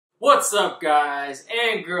What's up, guys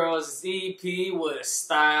and girls? It's EP with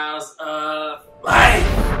Styles of Life.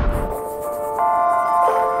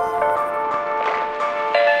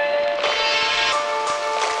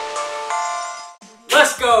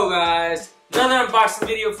 Let's go, guys. Another unboxing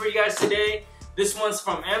video for you guys today. This one's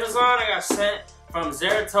from Amazon. I got sent from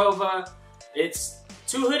Zeratova. It's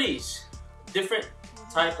 2 hoodies. Different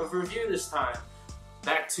type of review this time.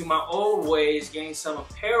 Back to my old ways, getting some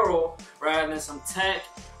apparel rather than some tech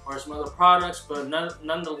or some other products, but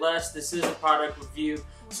nonetheless, this is a product review.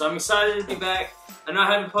 So I'm excited to be back. I know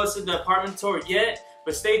I haven't posted the apartment tour yet,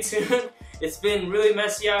 but stay tuned. It's been really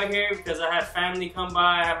messy out here because I had family come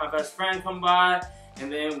by, I had my best friend come by,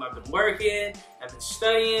 and then I've been working, I've been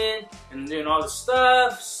studying, and doing all this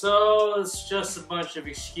stuff, so it's just a bunch of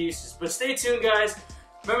excuses. But stay tuned, guys.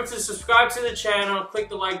 Remember to subscribe to the channel, click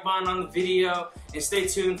the like button on the video, and stay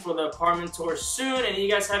tuned for the apartment tour soon. And if you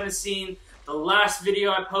guys haven't seen the last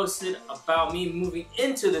video I posted about me moving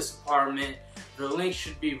into this apartment, the link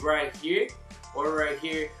should be right here or right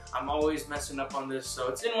here. I'm always messing up on this, so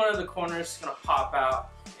it's in one of the corners. It's gonna pop out,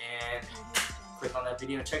 and click on that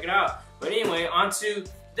video and check it out. But anyway, on to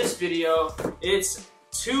this video. It's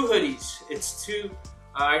 2 hoodies. It's 2.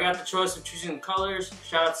 I got the choice of choosing the colors.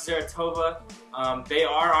 Shout out to Zeratova. They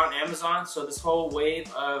are on Amazon, so this whole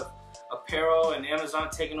wave of apparel and Amazon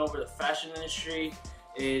taking over the fashion industry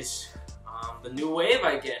is the new wave,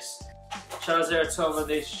 I guess. Shout out to Zeratova.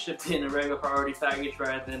 They shipped it in a regular priority package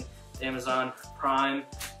rather than Amazon Prime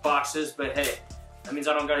boxes, but hey, that means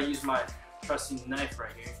I don't gotta use my trusty knife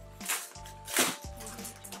right here.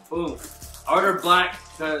 Boom. I ordered black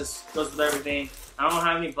because it goes with everything. I don't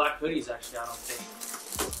have any black hoodies actually, I don't think.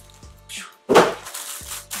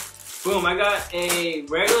 Boom, I got a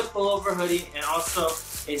regular pullover hoodie and also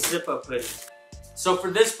a zip-up hoodie. So for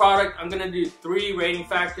this product, I'm gonna do 3 rating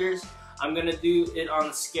factors. I'm gonna do it on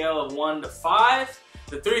the scale of 1 to 5.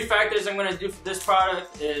 The 3 factors I'm gonna do for this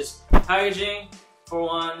product is packaging for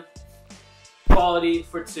 1, quality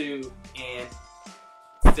for 2, and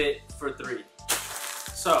fit for 3.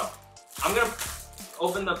 So, I'm gonna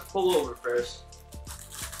open the pullover first.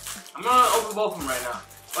 I'm gonna open both of them right now.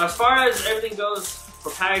 But as far as everything goes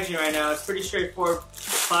for packaging right now, it's pretty straightforward.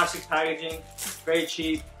 Plastic packaging, very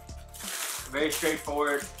cheap, very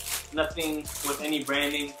straightforward. Nothing with any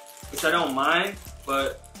branding, which I don't mind,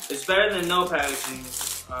 but it's better than no packaging.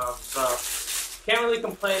 So can't really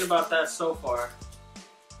complain about that so far.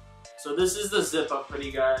 So this is the zip up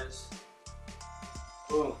hoodie, guys.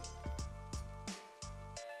 Boom.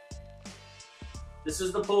 This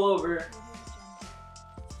is the pullover.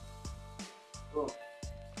 Boom.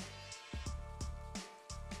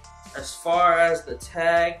 As far as the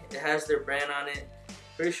tag, it has their brand on it.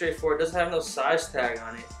 Pretty straightforward. It doesn't have no size tag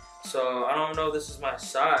on it. So I don't know if this is my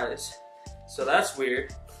size. So that's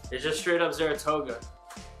weird. It's just straight up Zeratova.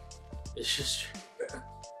 It's just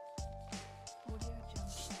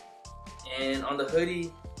and on the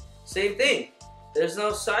hoodie, same thing. There's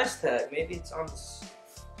no size tag. Maybe it's on the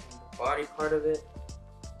body part of it.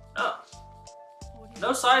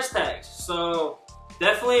 No size tags. So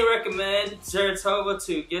definitely recommend Zeratova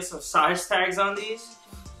to get some size tags on these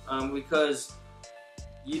because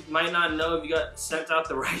you might not know if you got sent out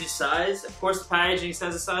the right size. Of course, the packaging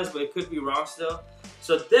says the size, but it could be wrong still.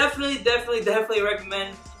 So definitely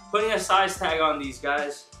recommend putting a size tag on these,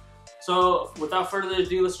 guys. So without further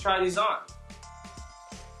ado, let's try these on.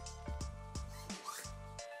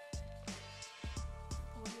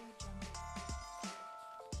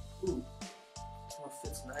 Ooh, this one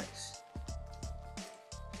fits nice.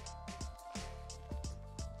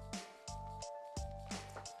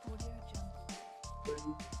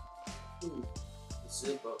 Ooh, the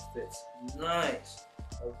zip up fits nice.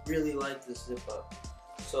 I really like this zip up.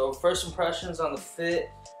 So first impressions on the fit,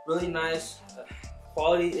 really nice.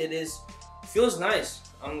 Quality, feels nice.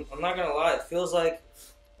 I'm not gonna lie, it feels like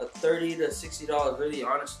a $30 to $60 hoodie,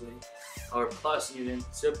 honestly, or plus even.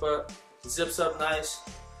 Zip up, it zips up nice.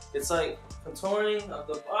 It's like contouring of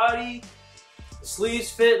the body. The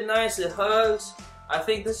sleeves fit nice, it hugs. I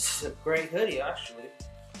think this is a great hoodie, actually.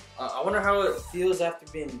 I wonder how it feels after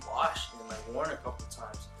being washed and like worn a couple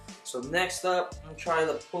times. So next up, I'm gonna try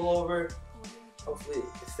the pullover. Hopefully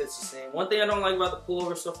it fits the same. One thing I don't like about the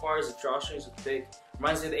pullover so far is the drawstrings are thick.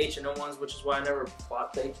 Reminds me of the H&M ones, which is why I never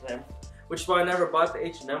bought the H&M.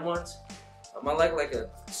 ones. I like a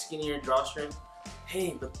skinnier drawstring.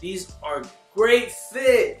 Hey, but these are great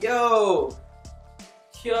fit. Yo.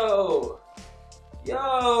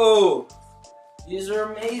 These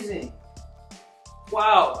are amazing.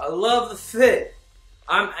 Wow, I love the fit.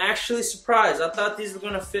 I'm actually surprised. I thought these were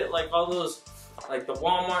gonna fit like all those, like the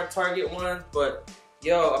Walmart, Target ones, but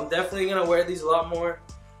Yo, I'm definitely gonna wear these a lot more.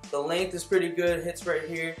 The length is pretty good, hits right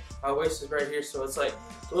here. My waist is right here, so it's like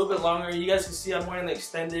a little bit longer. You guys can see I'm wearing the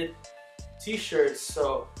extended t-shirts,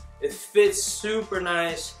 so it fits super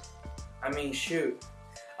nice. I mean, shoot.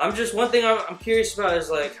 One thing I'm curious about is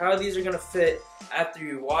like how these are gonna fit after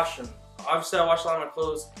you wash them. Obviously, I wash a lot of my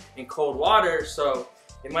clothes in cold water, so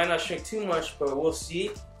it might not shrink too much, but we'll see.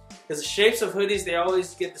 Because the shapes of hoodies, they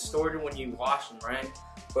always get distorted when you wash them, right?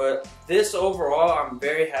 But this overall, I'm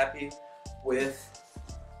very happy with.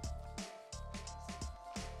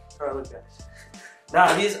 Alright, look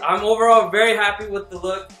guys. I'm overall very happy with the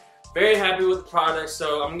look, very happy with the product,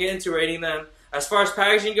 so I'm gonna get into rating them. As far as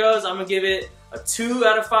packaging goes, I'm gonna give it a 2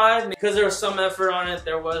 out of 5 because there was some effort on it.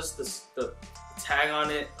 There was the tag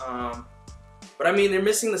on it, but I mean they're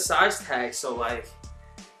missing the size tag, so like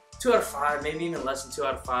 2 out of 5, maybe even less than 2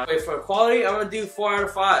 out of 5. Wait, for quality, I'm gonna do 4 out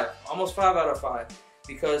of 5, almost 5 out of 5,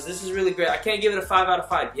 because this is really great. I can't give it a 5 out of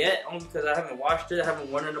 5 yet, only because I haven't washed it, I haven't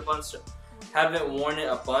worn it a bunch,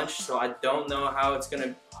 so I don't know how it's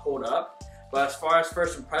gonna hold up. But as far as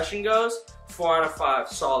first impression goes, 4 out of 5,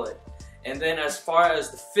 solid. And then as far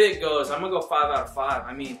as the fit goes, I'm gonna go 5 out of 5.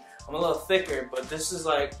 I mean, I'm a little thicker, but this is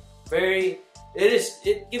like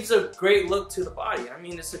it gives a great look to the body. I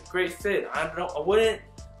mean, it's a great fit. I wouldn't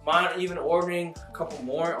mind even ordering a couple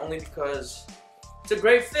more, only because it's a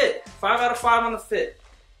great fit. 5 out of 5 on the fit.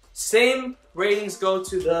 Same ratings go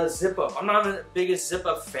to the zip up. I'm not the biggest zip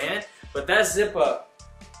up fan, but that zip up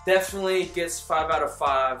definitely gets 5 out of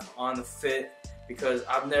 5 on the fit, because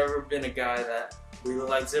I've never been a guy that really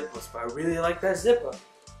liked zip ups, but I really like that zip up.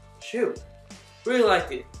 Shoot, really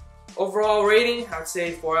liked it. Overall rating, I'd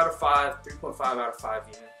say 4 out of 5, 3.5 out of 5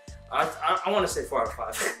 even. I want to say 4 out of 5.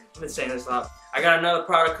 I've been saying this a lot. I got another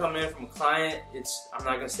product coming in from a client. I'm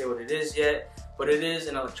not gonna say what it is yet, but it is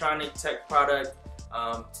an electronic tech product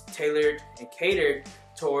tailored and catered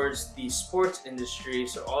towards the sports industry.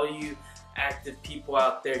 So all you active people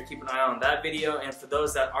out there, keep an eye on that video. And for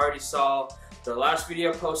those that already saw the last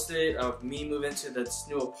video I posted of me moving to this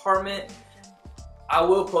new apartment, I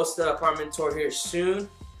will post the apartment tour here soon.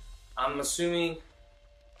 I'm assuming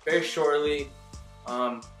very shortly.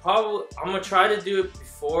 Probably I'm gonna try to do it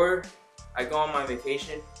before I go on my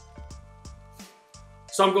vacation.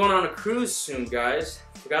 So I'm going on a cruise soon, guys.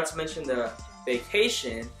 Forgot to mention the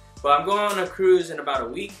vacation, but I'm going on a cruise in about a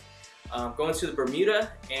week. Going to the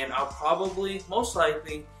Bermuda, and I'll probably, most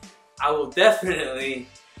likely, I will definitely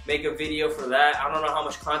make a video for that. I don't know how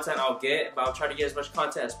much content I'll get, but I'll try to get as much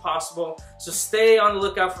content as possible. So stay on the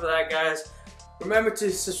lookout for that, guys. Remember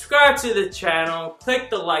to subscribe to the channel, click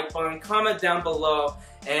the like button, comment down below,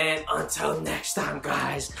 and until next time,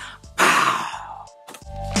 guys,